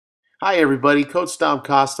Hi, everybody. Coach Dom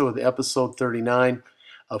Costa with episode 39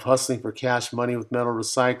 of Hustling for Cash Money with Metal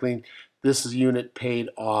Recycling. This is unit paid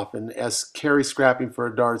off. And as Kerry Scrapping for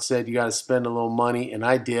a Dart said, you got to spend a little money, and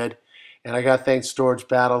I did. And I got to thank Storage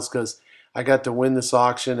Battles because I got to win this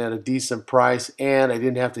auction at a decent price, and I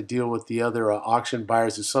didn't have to deal with the other auction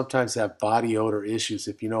buyers who sometimes have body odor issues,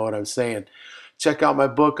 if you know what I'm saying. Check out my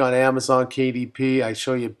book on Amazon KDP. I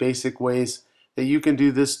show you basic ways that you can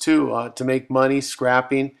do this too to make money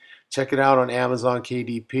scrapping. Check it out on Amazon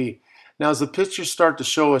KDP. Now, as the pictures start to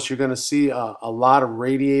show us, you're going to see a lot of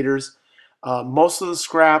radiators. Most of the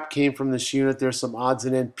scrap came from this unit. There's some odds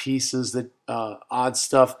and end pieces, that odd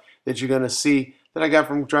stuff that you're going to see that I got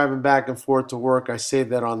from driving back and forth to work. I saved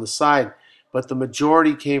that on the side. But the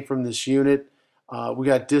majority came from this unit. We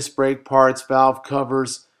got disc brake parts, valve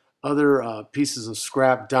covers, other pieces of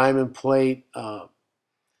scrap, diamond plate,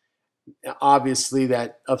 obviously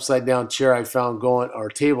that upside down chair I found going, or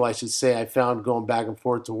table I should say, I found going back and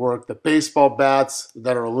forth to work. The baseball bats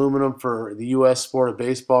that are aluminum for the U.S. sport of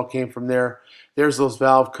baseball came from there. There's those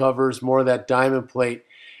valve covers, more of that diamond plate.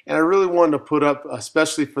 And I really wanted to put up,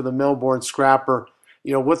 especially for the Melbourne Scrapper,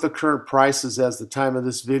 what the current price is as the time of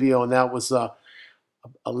this video, and that was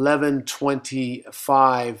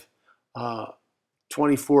 1125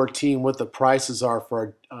 2014, what the prices are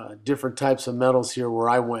for different types of metals here where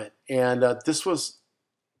I went. And this was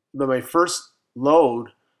my first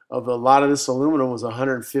load of a lot of this aluminum was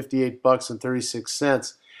 158 bucks and 36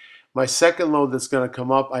 cents. My second load that's going to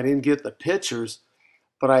come up, I didn't get the pictures,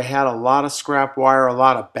 but I had a lot of scrap wire, a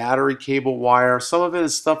lot of battery cable wire. Some of it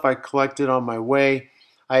is stuff I collected on my way.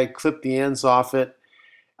 I had clipped the ends off it.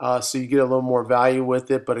 So you get a little more value with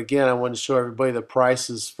it. But again, I want to show everybody the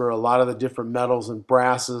prices for a lot of the different metals and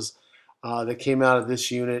brasses that came out of this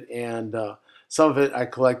unit. And some of it I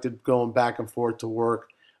collected going back and forth to work.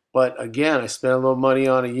 But again, I spent a little money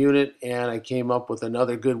on a unit and I came up with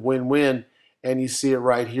another good win-win. And you see it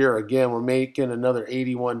right here. Again, we're making another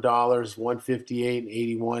 $81, $158 and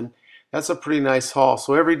 81. That's a pretty nice haul.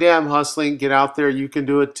 So every day I'm hustling. Get out there. You can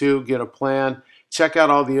do it too. Get a plan. Check out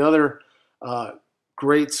all the other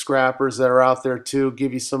great scrappers that are out there too,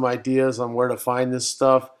 give you some ideas on where to find this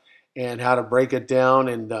stuff and how to break it down,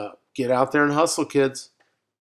 and get out there and hustle, kids.